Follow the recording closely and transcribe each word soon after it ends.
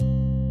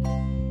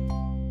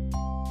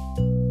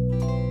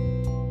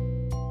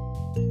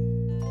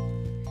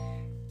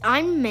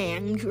I'm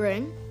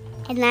Mandarin.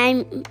 And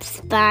I'm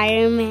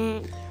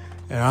Spider-Man.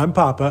 And I'm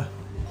Papa.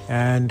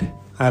 And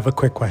I have a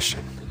quick question.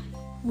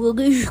 What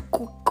is your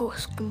quick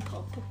question,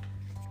 Papa?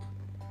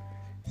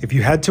 If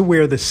you had to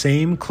wear the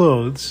same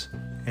clothes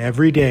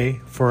every day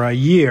for a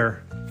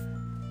year,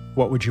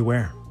 what would you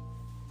wear?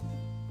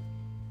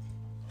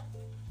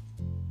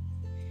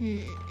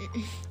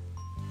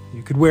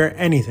 You could wear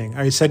anything.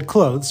 I said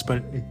clothes, but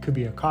it could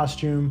be a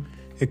costume.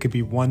 It could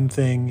be one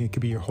thing. It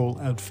could be your whole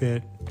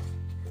outfit.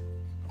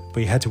 But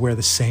you had to wear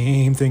the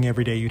same thing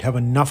every day. You'd have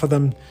enough of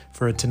them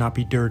for it to not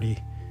be dirty.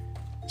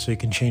 So you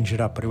can change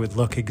it up, but it would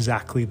look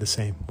exactly the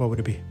same. What would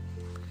it be?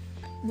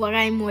 What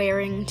I'm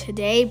wearing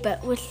today,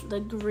 but with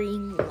the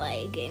green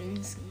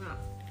leggings, not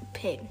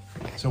pink.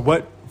 So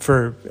what,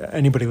 for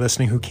anybody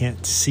listening who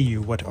can't see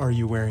you, what are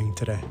you wearing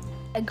today?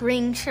 A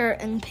green shirt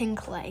and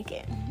pink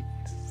leggings.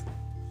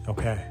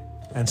 Okay.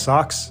 And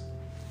socks?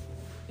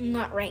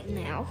 Not right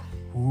now.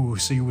 Ooh,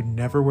 so you would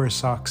never wear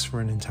socks for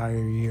an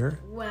entire year?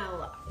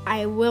 Well,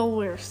 I will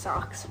wear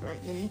socks for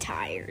an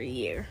entire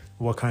year.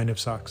 What kind of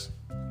socks?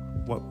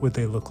 What would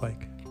they look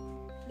like?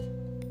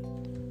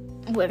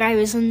 What I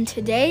was in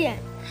today,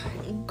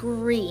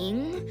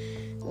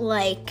 green,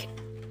 like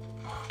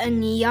a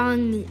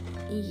neon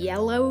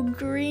yellow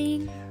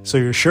green. So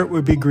your shirt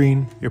would be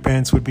green, your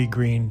pants would be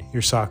green,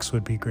 your socks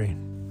would be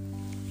green.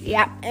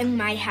 Yep, and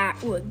my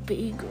hat would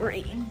be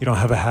green. You don't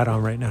have a hat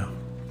on right now.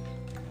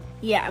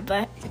 Yeah,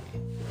 but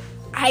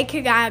I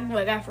could add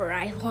whatever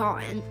I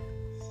want.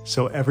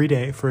 So every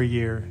day for a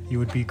year, you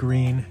would be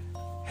green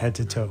head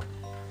to toe.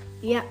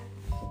 Yep,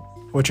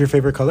 What's your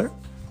favorite color?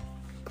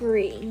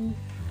 green.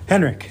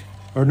 Henrik.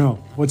 Or no,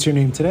 what's your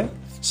name today?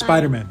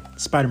 Spider-Man.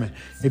 Spider-Man.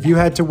 If you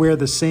had to wear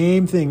the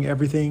same thing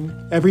every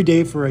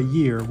day for a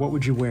year, what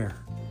would you wear?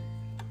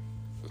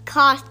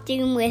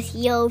 Costume with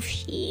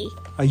Yoshi.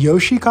 A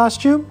Yoshi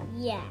costume?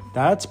 Yeah.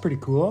 That's pretty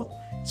cool.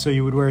 So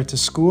you would wear it to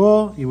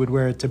school, you would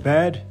wear it to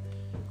bed,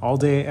 all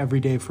day, every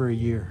day for a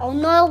year. I'll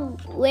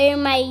not wear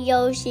my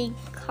Yoshi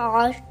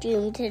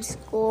costume to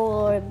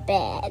school or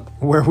bed.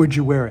 Where would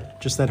you wear it?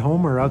 Just at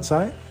home or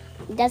outside?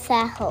 That's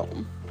at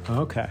home.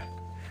 Okay.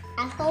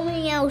 At home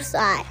and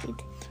outside.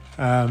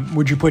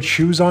 Would you put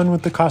shoes on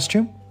with the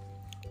costume?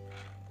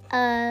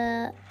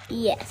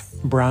 Yes.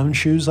 Brown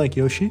shoes like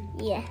Yoshi?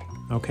 Yeah.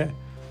 Okay.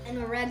 And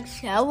a red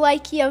shell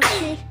like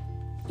Yoshi.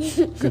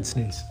 Good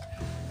sneeze.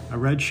 A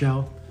red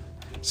shell.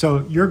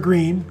 So you're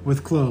green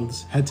with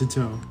clothes, head to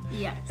toe.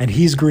 Yeah. And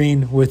he's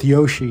green with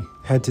Yoshi,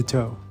 head to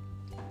toe.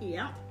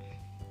 Yeah.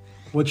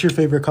 What's your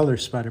favorite color,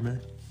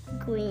 Spider-Man?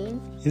 Green.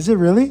 Is it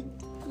really?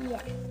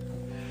 Yeah.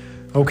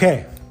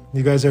 Okay.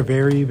 You guys are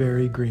very,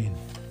 very green.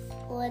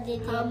 What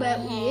did How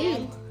about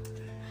you?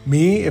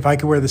 Me, if I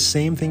could wear the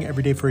same thing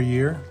every day for a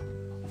year,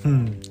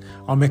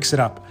 I'll mix it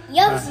up.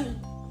 Yoshi.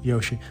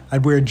 Yoshi.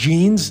 I'd wear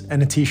jeans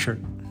and a t-shirt.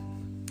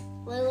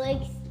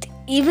 Like,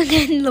 Even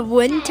in the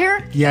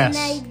winter?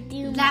 Yes.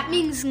 That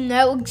means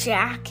no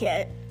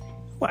jacket.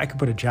 Well, I could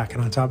put a jacket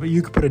on top of it.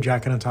 You could put a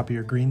jacket on top of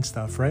your green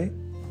stuff, right?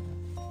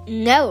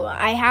 No,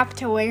 I have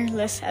to wear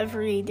this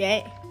every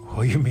day.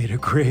 Oh, you made a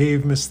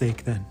grave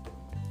mistake then.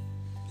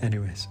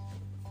 Anyways,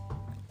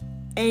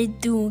 A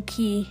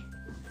dookie.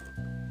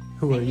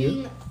 who are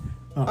you?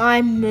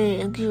 I'm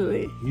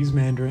Mandarin. He's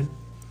Mandarin.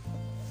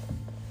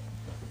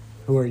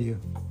 Who are you?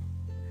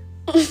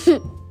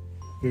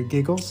 You're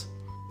Giggles?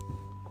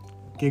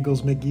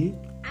 Giggles McGee?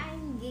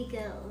 I'm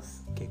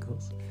Giggles.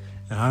 Giggles.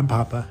 And I'm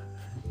Papa.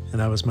 And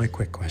that was my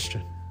quick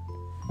question.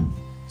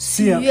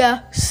 See ya.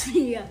 Yeah,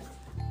 see ya.